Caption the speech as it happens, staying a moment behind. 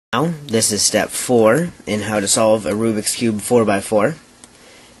Now, this is step 4 in how to solve a Rubik's Cube 4x4,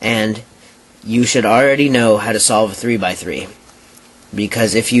 and you should already know how to solve a 3x3,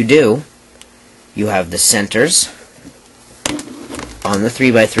 because if you do, you have the centers on the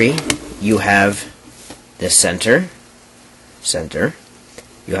 3x3, you have the center,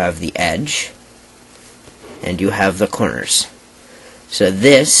 you have the edge, and you have the corners. So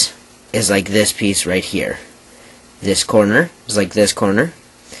this is like this piece right here. This corner is like this corner.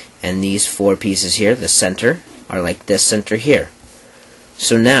 And these 4 pieces here, the center, are like this center here.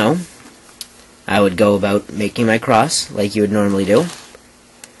 So now, I would go about making my cross like you would normally do.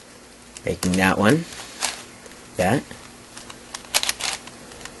 Making that one, that,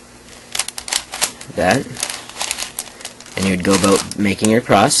 and you would go about making your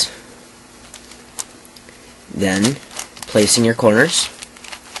cross, then placing your corners.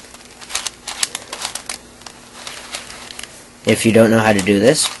 If you don't know how to do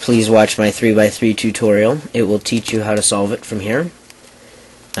this, please watch my 3x3 tutorial. It will teach you how to solve it from here.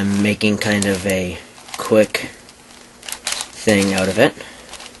 I'm making kind of a quick thing out of it.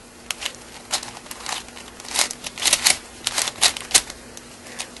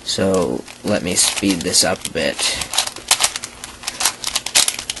 So let me speed this up a bit.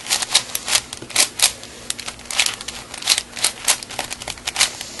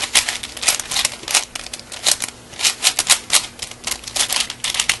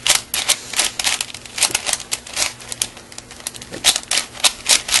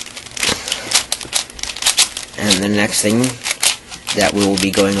 And the next thing that we will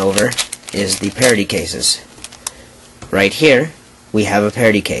be going over is the parity cases. Right here, we have a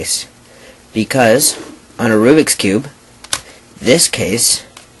parity case, because on a Rubik's Cube, this case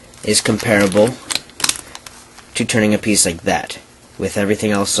is comparable to turning a piece like that, with everything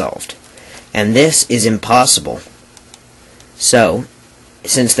else solved. And this is impossible. So,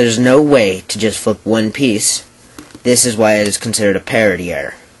 since there's no way to just flip one piece, this is why it is considered a parity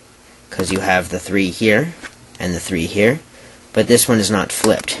error, because you have the 3 here, and the 3 here, but this one is not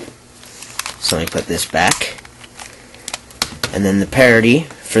flipped. So let me put this back. And then the parity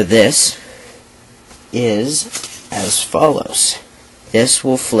for this is as follows. This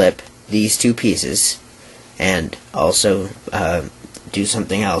will flip these 2 pieces and also do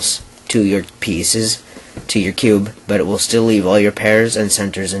something else to your pieces, to your cube, but it will still leave all your pairs and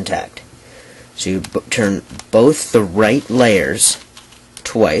centers intact. So you turn both the right layers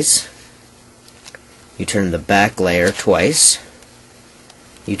twice. You turn the back layer twice.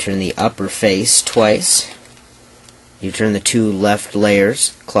 You turn the upper face twice. You turn the 2 left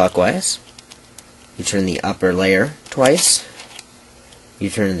layers clockwise. You turn the upper layer twice. You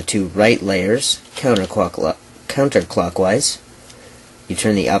turn the 2 right layers counterclockwise. You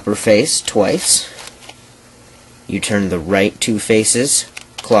turn the upper face twice. You turn the right 2 faces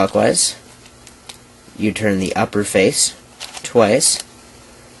clockwise. You turn the upper face twice.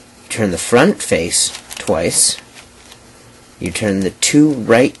 You turn the front face twice. You turn the 2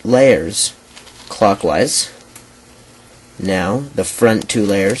 right layers clockwise. Now the front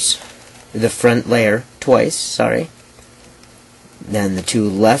layer twice, sorry. Then the 2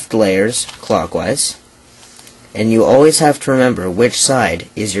 left layers clockwise. And you always have to remember which side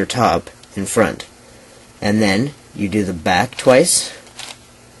is your top and front. And then you do the back twice.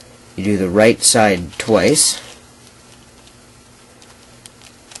 You do the right side twice.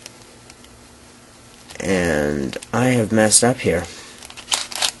 And I have messed up here.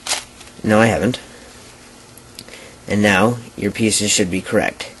 No, I haven't. And now your pieces should be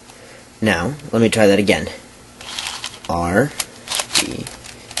correct. Now, let me try that again. R, B,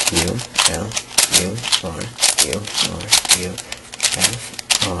 U, L, U, R, U, R, U,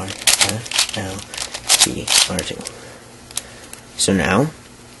 F, R, F, L, B, R2. So now,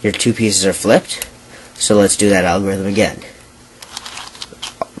 your 2 pieces are flipped. So let's do that algorithm again.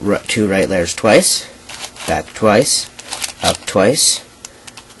 2 right layers twice. Back twice, up twice,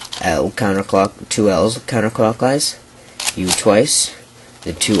 2 L's counterclockwise, U twice,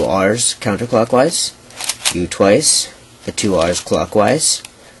 the 2 R's counterclockwise, U twice, the 2 R's clockwise,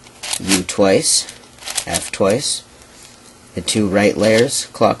 U twice, F twice, the 2 right layers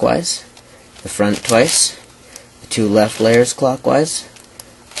clockwise, the front twice, the 2 left layers clockwise,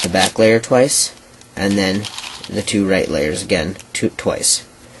 the back layer twice, and then the 2 right layers again twice.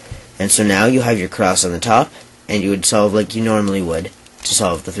 And so now you have your cross on the top, and you would solve like you normally would to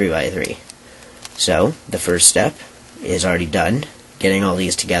solve the 3x3. So, the first step is already done, getting all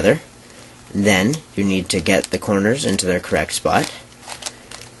these together. Then, you need to get the corners into their correct spot,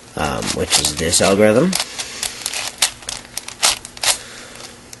 which is this algorithm.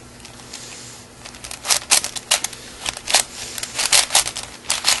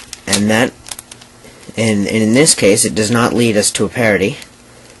 and in this case it does not lead us to a parity,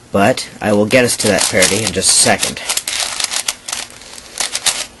 but I will get us to that parity in just a second.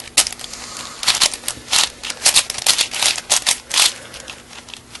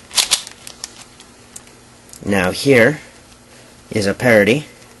 Now here is a parity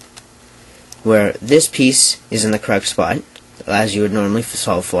where this piece is in the correct spot, as you would normally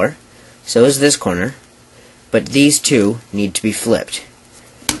solve for. So is this corner, but these two need to be flipped.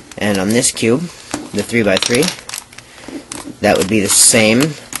 And on this cube, the 3x3, that would be the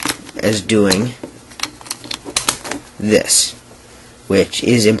same as doing this, which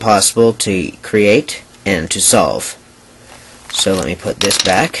is impossible to create and to solve. So let me put this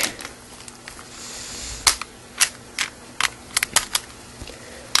back.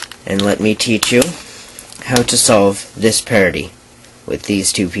 And let me teach you how to solve this parity with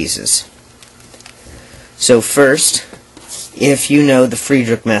these two pieces. So first, if you know the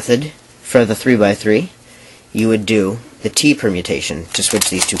Friedrich method for the 3x3, you would do the T permutation to switch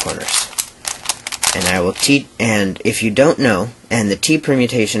these two corners. And I will teach, and if you don't know, and the T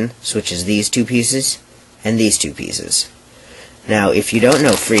permutation switches these two pieces and these two pieces. Now, if you don't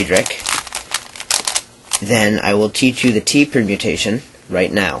know Friedrich, then I will teach you the T permutation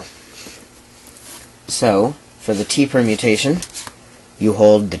right now. So, for the T permutation, you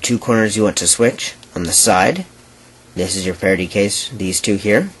hold the two corners you want to switch on the side. This is your parity case, these two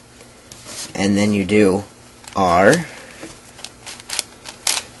here. And then you do R,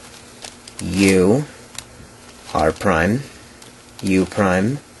 U, R prime, U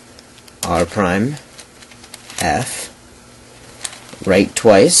prime, R prime, F. Write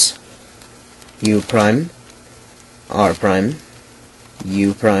twice, U prime, R prime,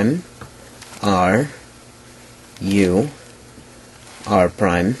 U prime, R, U, R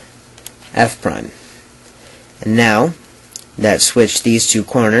prime, F prime. And now that switched these two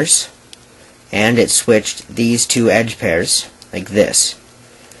corners, and it switched these two edge pairs like this.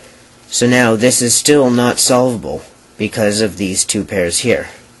 So now this is still not solvable because of these two pairs here.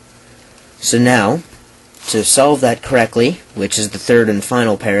 So now, to solve that correctly, which is the third and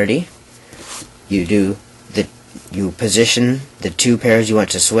final parity, you position the two pairs you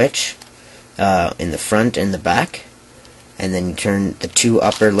want to switch in the front and the back, and then you turn the two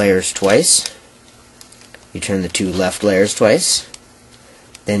upper layers twice. You turn the two left layers twice,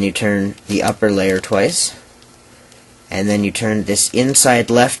 then you turn the upper layer twice, and then you turn this inside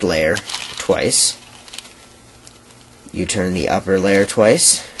left layer twice. You turn the upper layer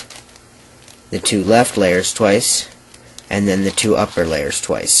twice, the two left layers twice, and then the two upper layers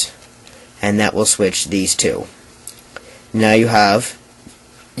twice. And that will switch these two. Now you have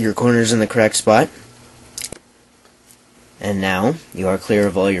your corners in the correct spot, and now you are clear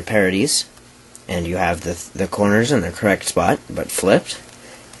of all your parities, and you have the corners in the correct spot but flipped.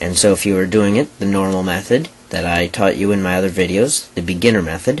 And so if you were doing it the normal method that I taught you in my other videos, the beginner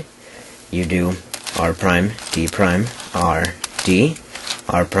method, you do R prime, D prime, R, D,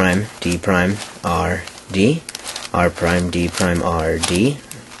 R prime, D prime, R, D, R prime, D prime, R, D,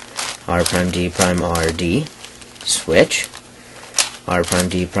 R prime, D prime, R, D, switch, R prime,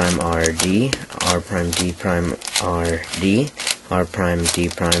 D prime, R, D, R prime, D prime, R, D, R prime, D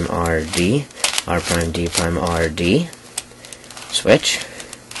prime, R, D, R prime, D prime, R, D, switch,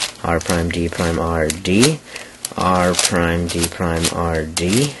 R prime, D prime, R, D, R prime, D prime, R,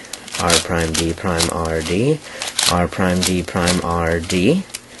 D, R prime, D prime, R, D, R prime, D prime, R, D,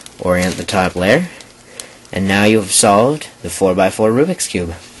 orient the top layer, and now you have solved the 4x4 Rubik's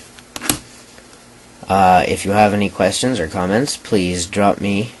Cube. If you have any questions or comments, please drop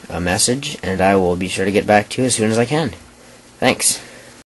me a message, and I will be sure to get back to you as soon as I can. Thanks.